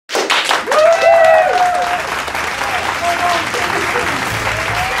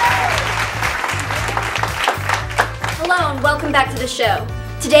welcome back to the show.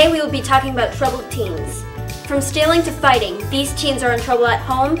 Today we will be talking about troubled teens. From stealing to fighting, these teens are in trouble at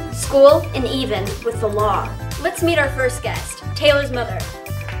home, school, and even with the law. Let's meet our first guest, Taylor's mother.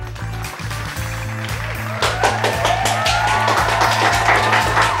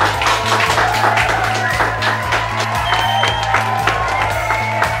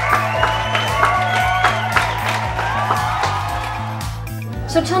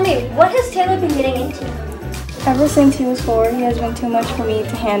 So tell me, what has Taylor been getting into? Ever since he was 4, he has been too much for me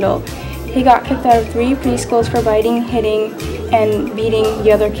to handle. He got kicked out of 3 preschools for biting, hitting, and beating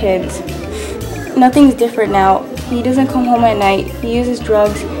the other kids. Nothing's different now. He doesn't come home at night, he uses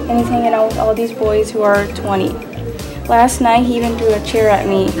drugs, and he's hanging out with all these boys who are 20. Last night he even threw a chair at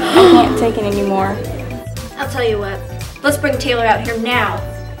me. I can't take it anymore. I'll tell you what, let's bring Taylor out here now.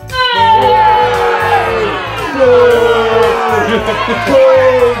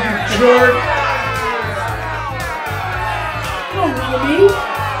 Jerk! Don't know me.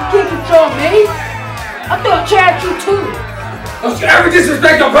 You can't control me. I threw a chair at you too. Don't you ever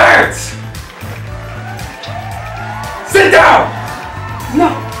disrespect your parents! Sit down! No,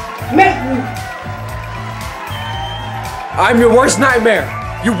 make me. I'm your worst nightmare.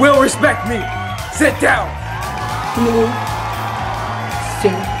 You will respect me. Sit down. No.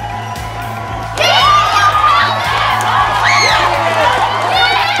 Sit